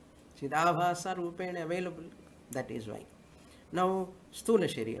Shariram. Chidabhasa Rupena available. That is why. Now, Sthula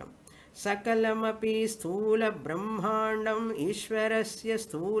Shariram. Sakalamapi Sthula Brahmandam Ishvarasya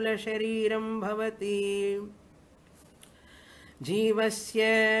Sthula Shariram Bhavati.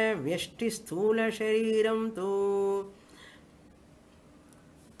 Jivasya Vyashti Sthula Shariram Tu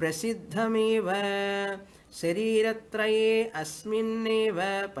Prasiddhameva Shariratraye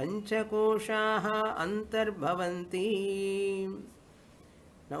Asminneva Panchakoshaha Antarbhavanti.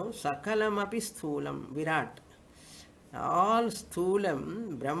 Now, Sakalamapi Sthulam, Virat. All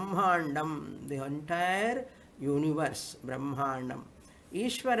Sthulam, Brahmandam, the entire universe, Brahmandam.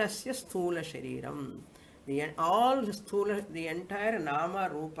 Ishvarasya Sthula Shariram. All Sthula, the entire Nama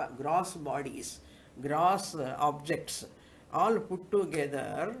Rupa, gross bodies, gross objects, all put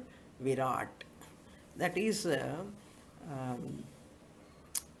together, Virat. That is,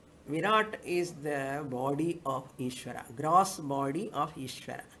 Virat is the body of Ishvara, gross body of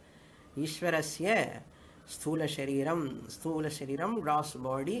Ishvara. Ishvarasya Sthula Shariram, gross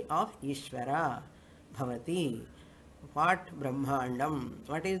body of Ishvara Bhavati. What? Brahmandam.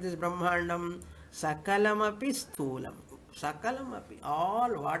 What is this Brahmandam? Sakalamapi Sthulam. Sakalamapi.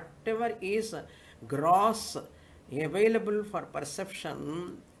 All whatever is gross, available for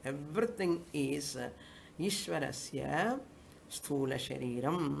perception, everything is Ishvarasya Sthula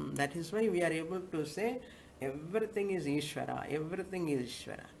Shariram. That is why we are able to say everything is Ishvara, everything is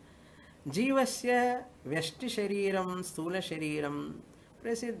Ishvara. Jivasya Vyashti Shariram Sthula Shariram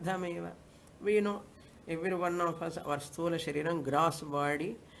Prasiddhameva. We know, every one of us, our Sthula Shariram, gross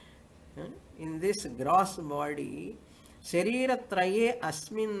body. In this gross body, Shariratraye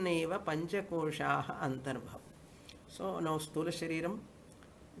asminneva panchakoshaha antarbhav. So now Stula Shariram,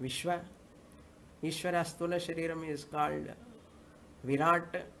 Vishwa. Ishvara Stula Shariram is called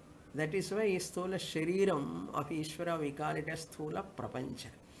Virat. That is why Stula Shariram of Ishvara we call it as Stula Prapancha.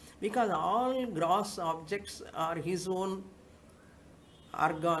 Because all gross objects are his own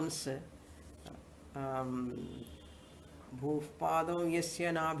organs. Bhuvpado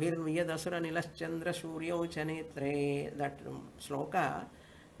yasya nabhirvyadasura nilaschandra suryo chanetre. That sloka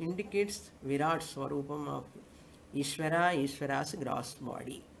indicates Virat Swarupam of Ishvara, Ishvara's gross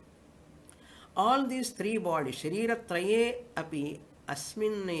body. All these three bodies, Shariratraye api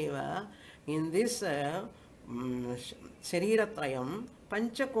asminneva, in this Shariratrayam,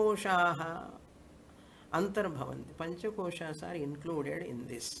 Panchakoshaha antarbhavanti. Panchakoshas are included in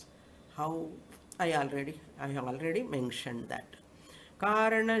this. How? I have already mentioned that.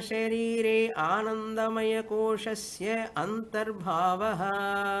 Karana sharire anandamaya koshasya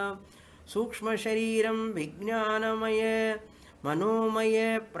antarbhavaha Sukshma shariram vijnanamaya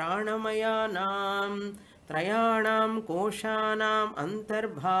Manomaya pranamayanam trayanam koshanam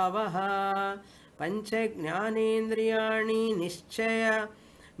antarbhavaha pancha jnanendriyani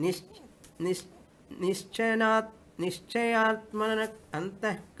nischayatmana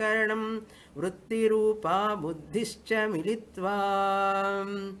antahkaranam vrittirupa buddhischa militva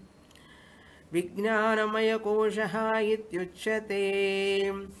vijnanamaya koshaha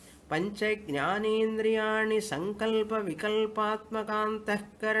ityuchyate Pancha jnanendriyani sankalpa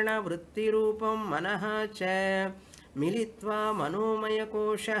vikalpatmakantahkarana vrittirupam manaha cha militva manomaya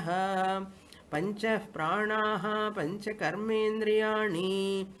koshaha pancha pranaha pancha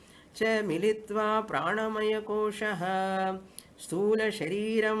karmendriyani cha militva pranamaya koshaha stula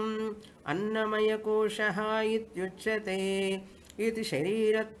shariram annamaya koshaha ityuchyate iti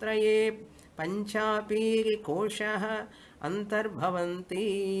shariratraye panchapi koshaha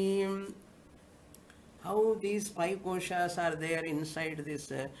antarbhavanti. How these five koshas are there inside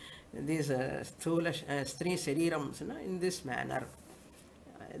this sthula three sharirams in this manner.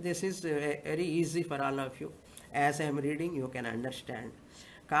 This is very easy for all of you. As I am reading, you can understand.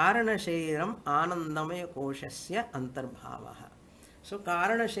 Karana shariram anandamaya koshasya antarbhavaha. So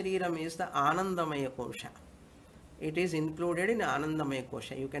Karana shariram is the anandamaya kosha. It is included in anandamaya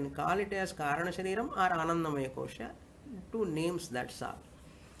kosha. You can call it as Karana shariram or anandamaya kosha. Two names, that's all.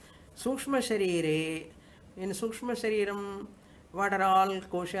 Sukshma Sharire, in Sukshma Shariram, what are all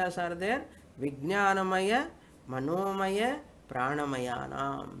koshas are there? Vijnanamaya, Manomaya,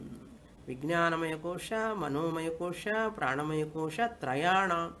 Pranamayanam. Vijnanamaya kosha, Manomaya kosha, Pranamaya kosha,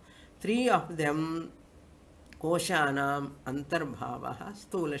 Trayana. Three of them, koshanam, Antarbhavaha,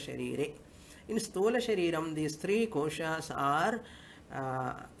 Stula Sharire. In Stula Shariram, these three koshas are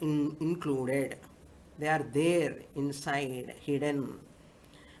included. They are there inside, hidden.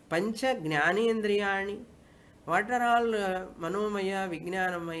 Pancha jnanendriyani. What are all manomaya,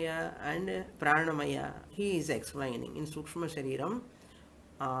 vijnanamaya and pranamaya? He is explaining in Sukshma Shariram.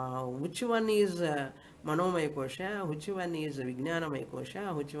 Which one is manomaya kosha, which one is vijnanamaya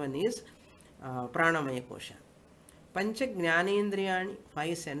kosha, which one is pranamaya kosha. Pancha jnanendriyani,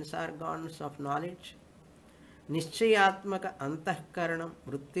 five sense organs of knowledge. Nischayatmaka antahkaranam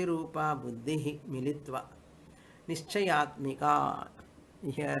vrittirupa buddhihi militva. Nischayatmika.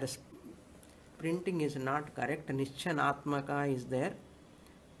 Here printing is not correct. Nischanatmaka is there.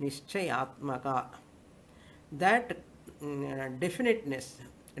 Nischayatmaka. That definiteness,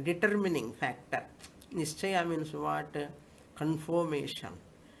 determining factor. Nischaya means what? Confirmation.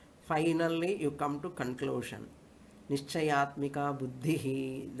 Finally you come to conclusion. Nischayatmika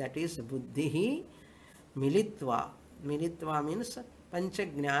buddhihi. That is buddhihi Militva. Militva means Pancha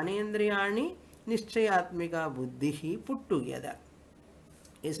Jnanendriyani Nischayatmika Buddhihi put together.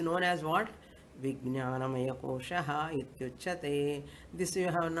 Is known as what? Vijnanamaya koshaha ityuchyate. This you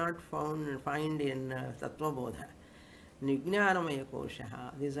have not find in Tattva Bodha. Vijnanamaya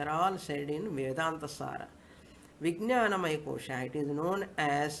koshaha. These are all said in Vedanta Sara. Vijnanamaya kosha. It is known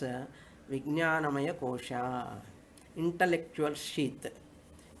as Vijnanamaya kosha. Intellectual sheath.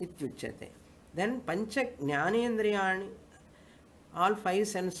 Ityuchyate. Then Pancha Jnanendriyani, all five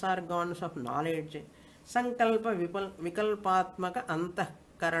sense organs of knowledge, Sankalpa Vikalpatmaka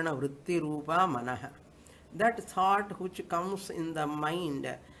Antahkarana Vritti Rupa Manaha. That thought which comes in the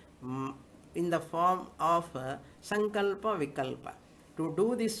mind in the form of Sankalpa Vikalpa. To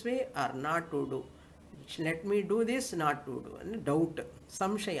do this way or not to do. Let me do this, not to do. Doubt,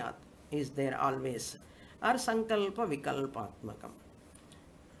 Samshayat is there always. Or Sankalpa Vikalpatmakam.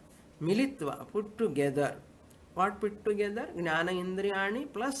 Militva, put together. What put together? Jnana Indriyani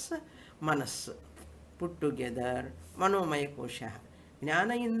plus Manas. put together, Manomaya Kosha.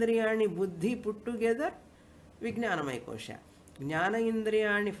 Jnana Indriyani Buddhi put together, Vijnanamaya Kosha. Jnana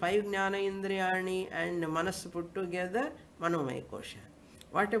Indriyani, 5 Jnana Indriyani and Manas put together, Manomaya Kosha.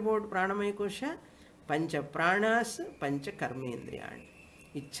 What about Pranamaya Kosha? Pancha Pranas, Pancha Karmendriyani.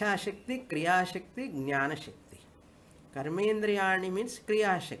 Ichha Shakti, Kriya Shakti, Jnana Shakti. Karmendriyani means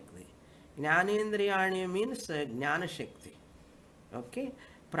Kriya Shakti. Jnanendriyani means Jnana Shakti. Okay?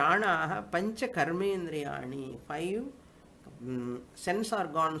 Prana, Pancha Karmendriyani, 5 sense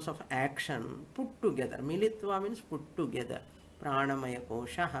organs of action put together. Militva means put together. Pranamaya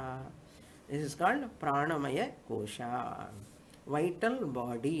Kosha. This is called Pranamaya Kosha. Vital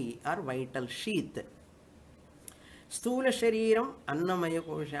body or vital sheath. Stula Shariram Annamaya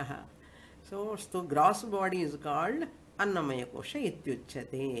Kosha. So, gross body is called Annamaya Kosha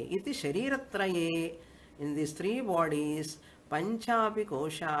Ityuchyate. Iti Shariratraye. In these 3 bodies, Panchapi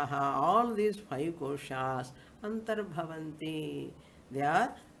Koshaha, all these 5 koshas, Antarbhavanti. They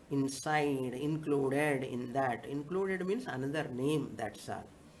are inside, included in that. Included means another name, that's all.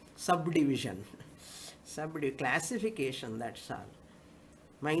 Subdivision. Classification, that's all.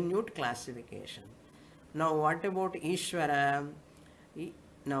 Minute classification. Now what about Ishvara?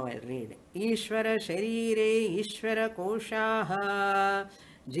 Now I read. Ishvara Sharire Ishvara Koshaha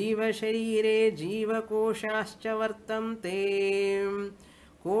Jiva Sharire Jiva Koshascha Vartante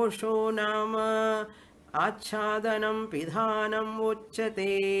Kosho Nama Achadanam Pidhanam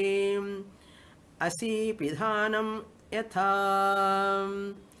Uchate Asi Pidhanam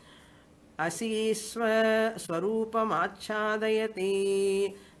Yatha Asi Swarupam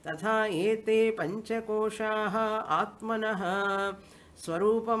Achadayati Tatha Ete Panchakoshaha Atmanaha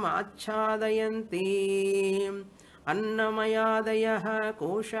Swarupam Achadayanti Annamayadayaha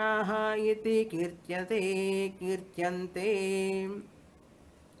Koshaha Iti Kirtyante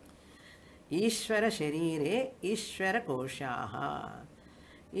Ishvara Sharire Ishvara Koshaha.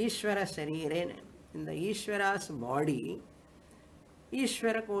 Ishvara Sharire, in the Ishvara's body,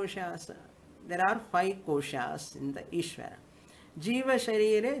 Ishvara Koshas, there are 5 koshas in the Ishvara. Jiva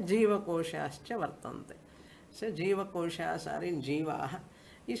Sharire Jiva Koshascha Vartante. So Jiva Koshas are in Jiva,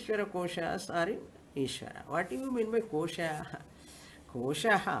 Ishvara Koshas are in Ishvara. What do you mean by Kosha?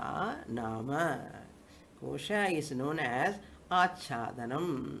 Koshaha Nama. Kosha is known as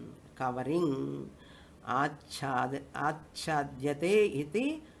Achadanam, covering. Achadyate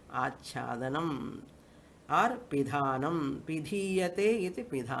iti Achadanam. Or Pidhanam. Pidhiyate iti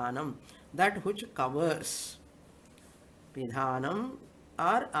Pidhanam. That which covers. Pidhanam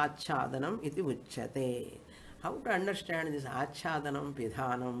or Achadanam iti Uchyate. How to understand this Achadanam,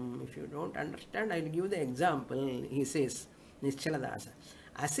 Pidhanam? If you don't understand, I will give the example. He says, Nischaladasa.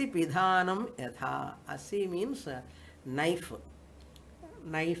 Asi Pidhanam Yatha. Asi means knife.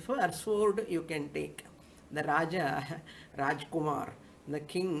 Knife or sword you can take. The Raja, Rajkumar, the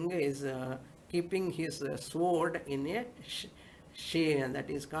king is keeping his sword in a that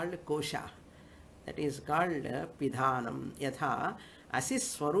is called Kosha. That is called Pidhanam. Yatha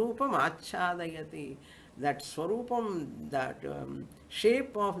Asis Swarupam Achadayati. That Swarupam, that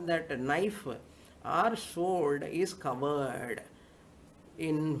shape of that knife or sword is covered.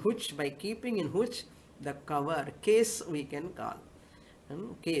 In which, by keeping in which, the cover, case we can call.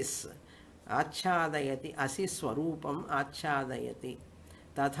 Case. Achadayati. Asis Swarupam Achadayati.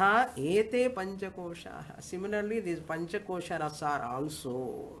 Tatha ete panchakoshaha. Similarly, these panchakosharas are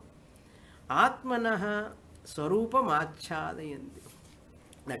also Atmanaha Swarupam Achadayanti.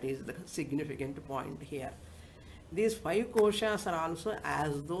 That is the significant point here. These 5 koshas are also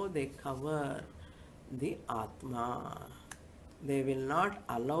as though they cover the Atma. They will not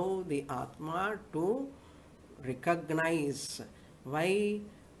allow the Atma to recognize. Why?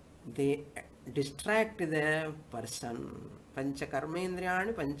 They distract the person. Pancha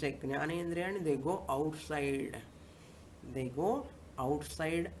Karmendriyani, Pancha Jnanendriyani, they go outside. They go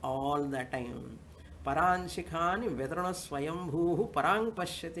outside all the time. Paranshikani Vedrana Swayambhu Parang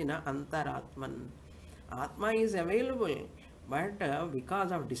Pashyati na Antaratman. Atma is available, but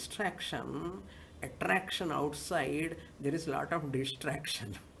because of distraction, attraction outside, there is a lot of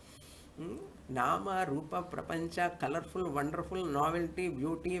distraction. Nama, Rupa, Prapancha, colorful, wonderful, novelty,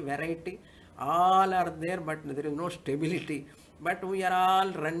 beauty, variety, all are there, but there is no stability. But we are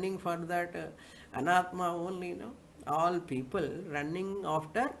all running for that Anatma only, no? All people running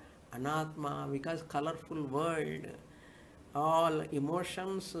after Anatma, because colorful world, all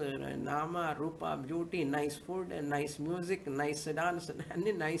emotions, Nama, Rupa, beauty, nice food, nice music, nice dance,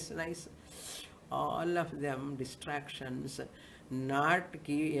 and nice, all of them distractions, not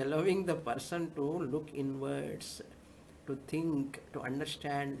allowing the person to look inwards, to think, to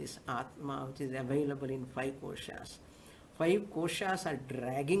understand this Atma which is available in 5 koshas. 5 koshas are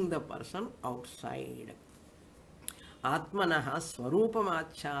dragging the person outside. Atmanaha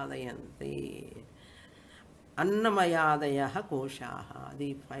swarupamachadayante. Annamayadayaha koshaha.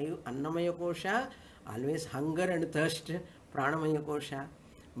 The 5 Annamaya kosha, always hunger and thirst. Pranamaya kosha,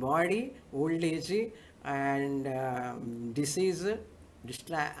 body, old age and disease,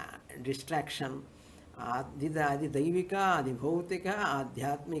 distraction. Adi daivika, adi bhautika,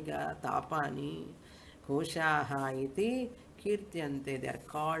 adhyatmika, tapani. Koshaha iti kirtyante. They are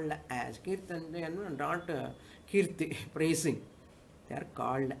called as kirtyante and not kirti, praising. They are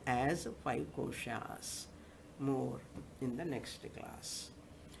called as 5 koshas. More in the next class.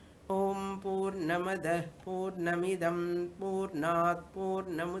 Om Purnamadah Purnamidam Purnat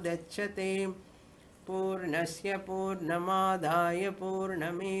Purnamudachyate Purnasya Purnamadaya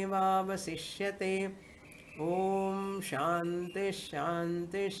Purnamevavasishyate. Om Shanti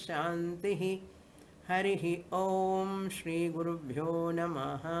Shanti Shanti. Harihi Om Shri Gurubhyo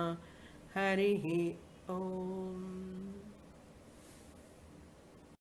Namaha. Harihi Om.